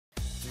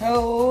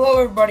Hello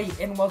everybody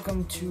and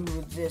welcome to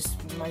this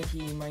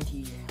mighty going to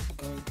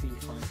be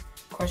fun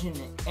question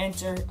and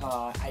answer.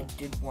 I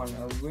did one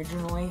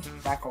originally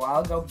back a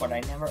while ago, but I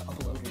never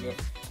uploaded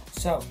it.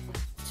 So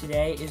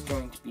today is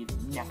going to be the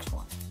next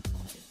one.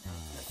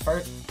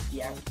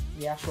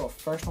 The actual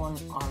first one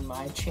on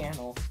my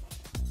channel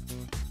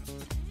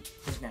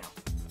is now.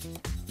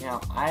 Now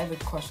I have a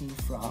question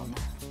from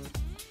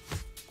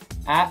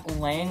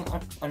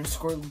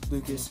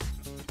 @Lang_Lucas,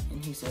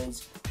 and he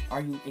says,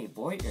 "Are you a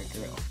boy or a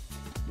girl?"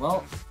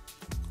 Well,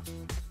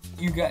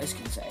 you guys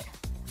can say.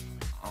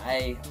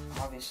 I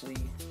obviously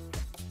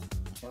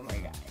am a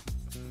guy.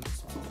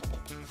 So.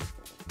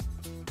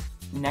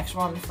 Next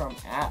one from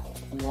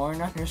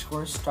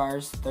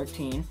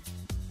 @Lauren_stars13.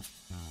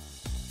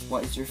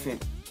 What is your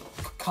favorite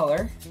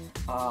color?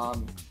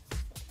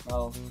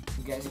 Well,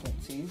 you guys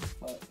can't see,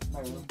 but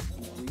my room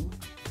is blue.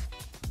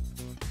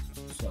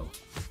 So,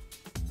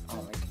 I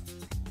like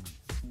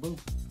blue.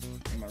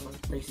 And my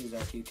braces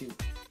are too.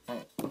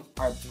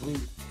 Are blue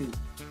too.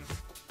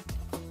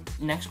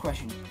 Next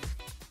question.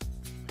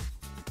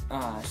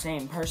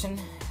 Same person.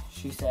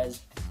 She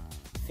says,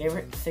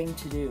 favorite thing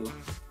to do?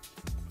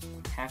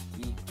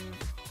 Happy.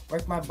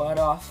 Work my butt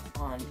off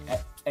on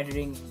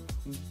editing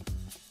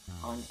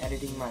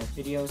my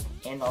videos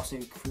and also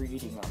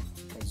creating them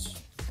because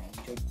I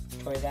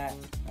enjoy that.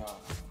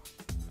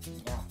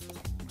 Yeah.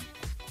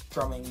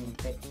 Drumming,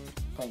 playing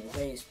the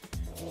bass,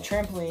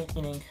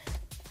 trampolining,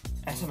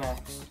 SMX.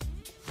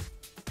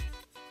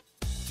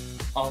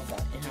 All of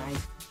that, and I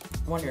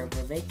wonder,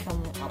 will they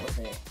come out with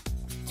a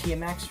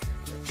TMX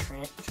for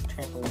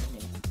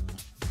trampolining?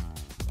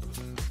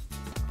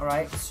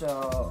 Alright,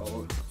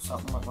 so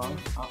something went wrong.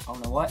 I don't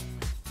know what.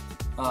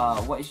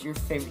 What is your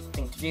favorite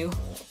thing to do?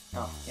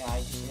 Oh, yeah, I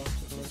just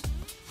answered this.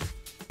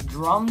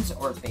 Drums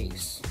or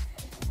bass?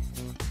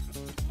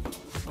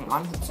 Hang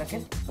on a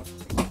second.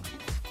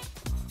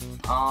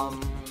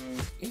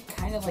 It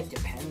kind of like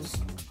depends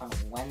on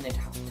when the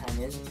time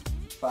is,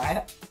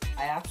 but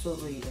I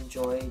absolutely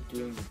enjoy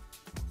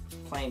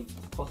playing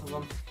both of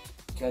them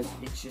because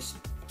it's just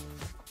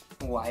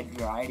a wide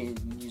variety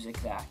of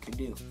music that I could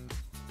do.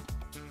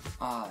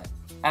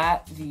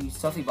 The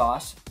Stealthy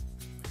Boss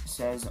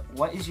says,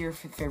 what is your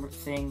favorite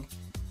thing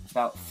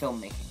about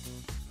filmmaking?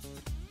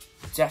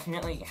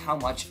 Definitely how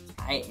much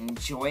I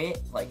enjoy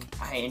it. Like,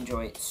 I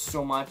enjoy it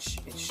so much.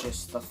 It's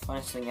just the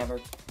funnest thing ever.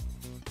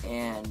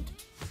 And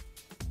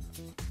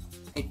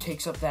it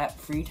takes up that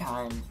free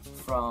time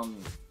from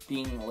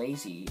being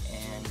lazy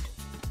and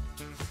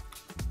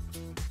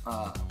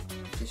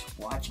just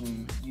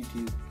watching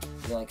YouTube.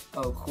 Be like,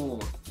 oh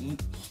cool, you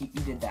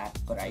did that,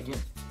 but I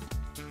didn't.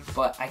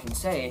 But I can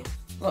say,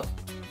 look,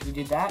 you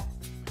did that,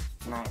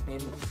 and I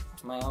made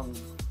my own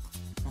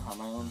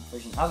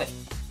version of it.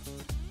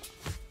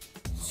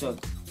 So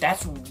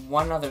that's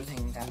one other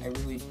thing that I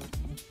really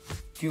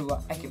do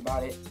like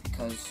about it,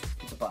 because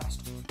it's a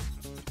blast.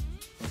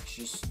 It's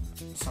just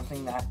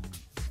something that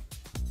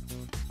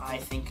I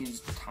think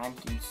is time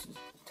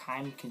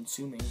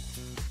consuming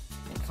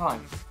and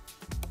fun.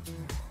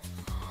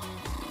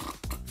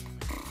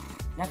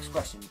 Next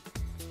question.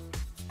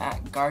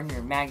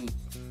 @Gardner Maggie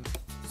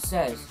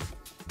says,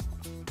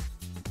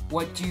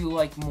 what do you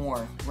like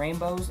more,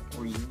 rainbows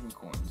or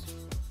unicorns?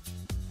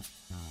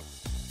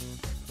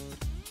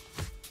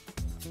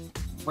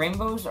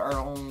 Rainbows are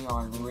only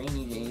on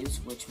rainy days,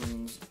 which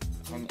means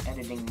I'm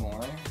editing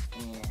more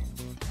and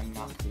I'm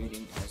not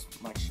creating as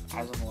much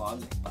as a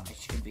vlog, but I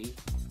should be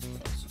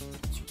because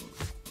it's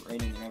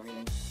raining and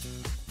everything.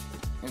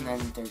 And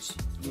then there's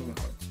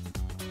unicorns,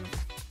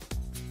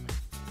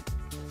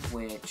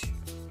 which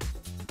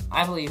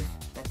I believe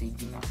that they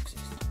do not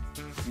exist.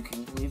 You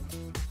can believe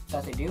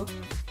that they do.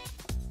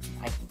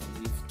 I can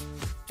believe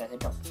that they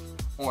don't.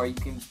 Or you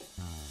can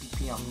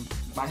be on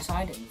my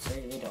side and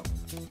say they don't.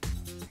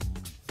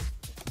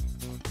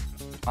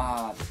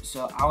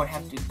 So I would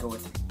have to go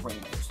with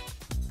rainbows.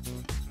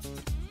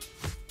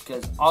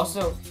 Because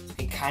also,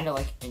 it kind of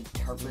like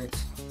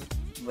interprets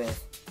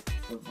with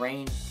the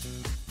rain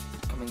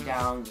coming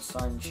down, the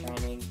sun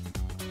shining,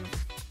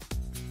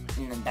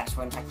 and then that's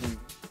when I can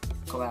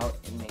go out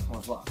and make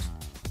more vlogs.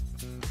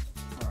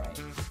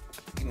 Alright,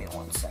 give me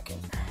 1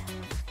 second.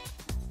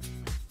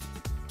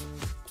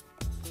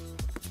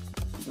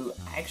 Ooh,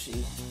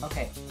 actually,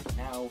 okay,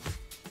 now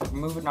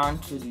moving on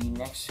to the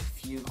next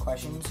few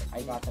questions.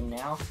 I got them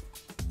now.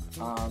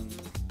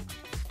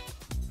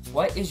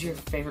 What is your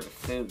favorite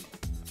food?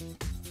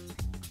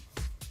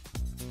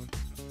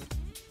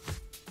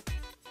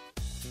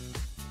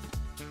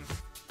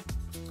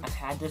 I've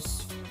had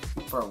this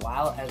for a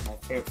while as my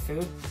favorite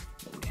food.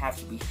 It would have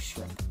to be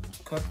shrimp.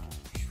 Cooked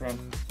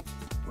shrimp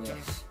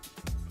with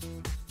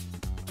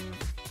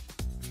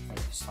like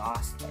a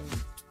sauce that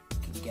you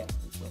can get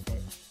with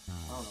it. I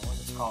don't know what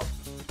it's called.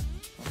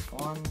 Next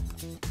one.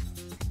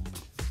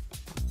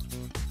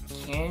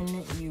 Can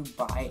you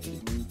buy a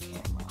new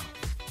camera?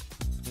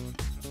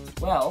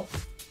 Well,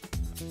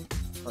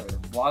 for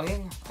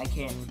vlogging, I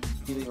can't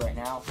do it right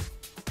now.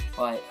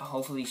 but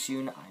hopefully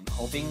soon. I'm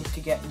hoping to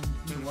get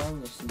a new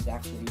one. This is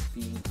actually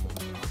being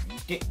filmed on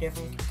a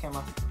different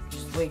camera, which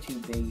is way too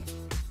big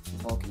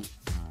and bulky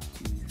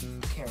to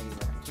carry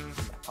around in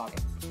my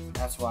pocket.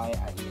 That's why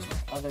I use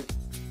my other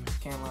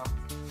camera.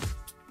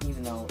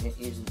 Even though it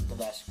isn't the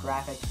best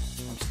graphic,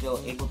 I'm still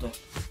able to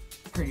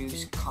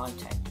produce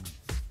content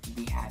and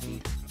be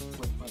happy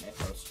with what I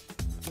post.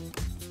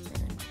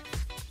 And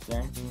is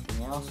there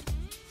anything else?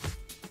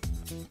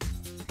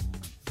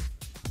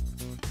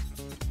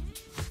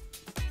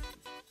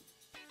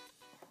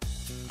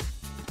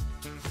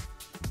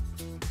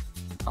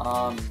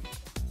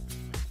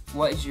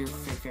 What is your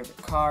favorite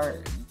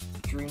car,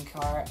 dream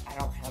car? I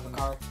don't have a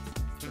car,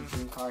 a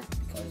dream car,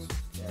 because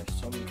there are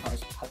so many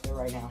cars out there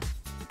right now.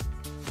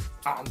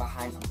 I'm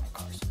behind on my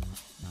cars,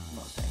 I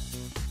will say.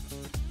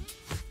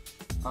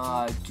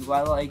 Do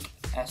I like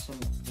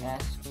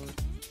SMX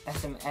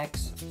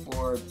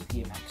or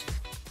BMX?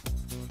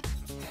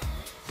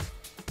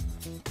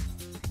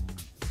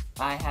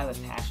 I have a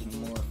passion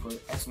more for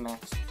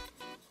SMX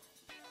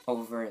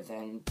over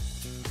than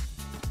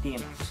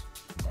BMX.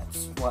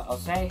 That's what I'll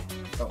say.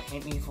 Don't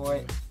hate me for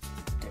it.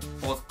 They're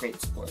both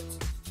great sports.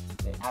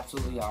 They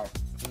absolutely are.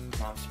 And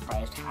I'm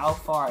surprised how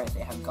far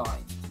they have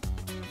gone.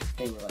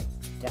 They were like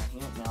down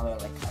here, now they're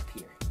like up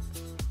here,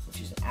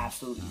 which is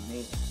absolutely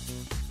amazing.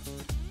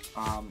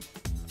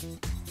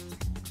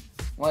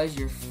 What is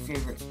your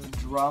favorite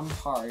drum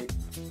part?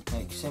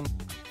 Like,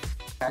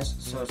 guys,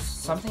 so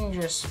something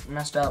just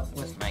messed up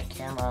with my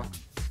camera.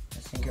 I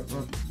think it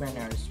ran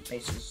out of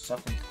space or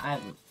something. I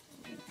haven't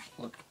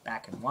looked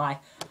back and why.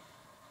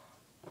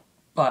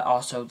 But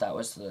also, that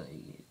was the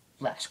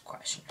last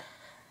question.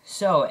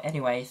 So,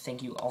 anyway,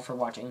 thank you all for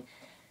watching.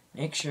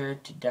 Make sure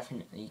to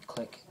definitely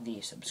click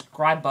the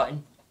subscribe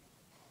button,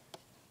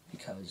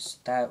 because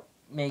that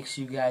makes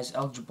you guys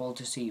eligible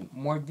to see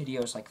more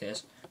videos like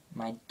this.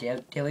 My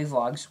daily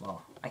vlogs,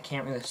 well, I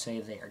can't really say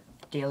they are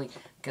daily,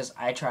 because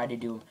I try to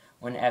do them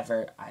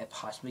whenever I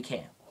possibly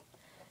can,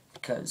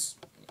 because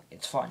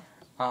it's fun.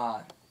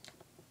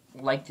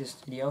 Like this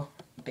video,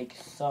 big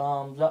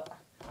thumbs up.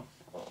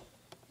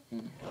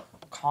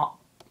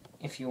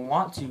 If you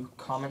want to,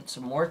 comment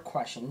some more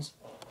questions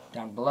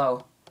down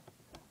below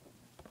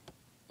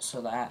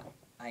so that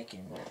I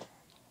can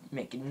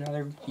make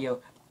another video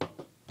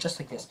just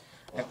like this.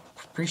 I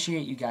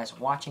appreciate you guys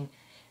watching,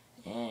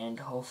 and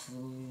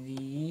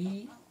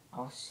hopefully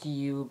I'll see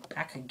you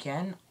back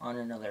again on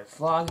another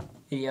vlog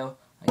video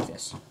like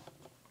this.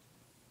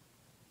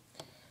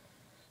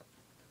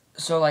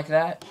 So like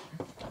that.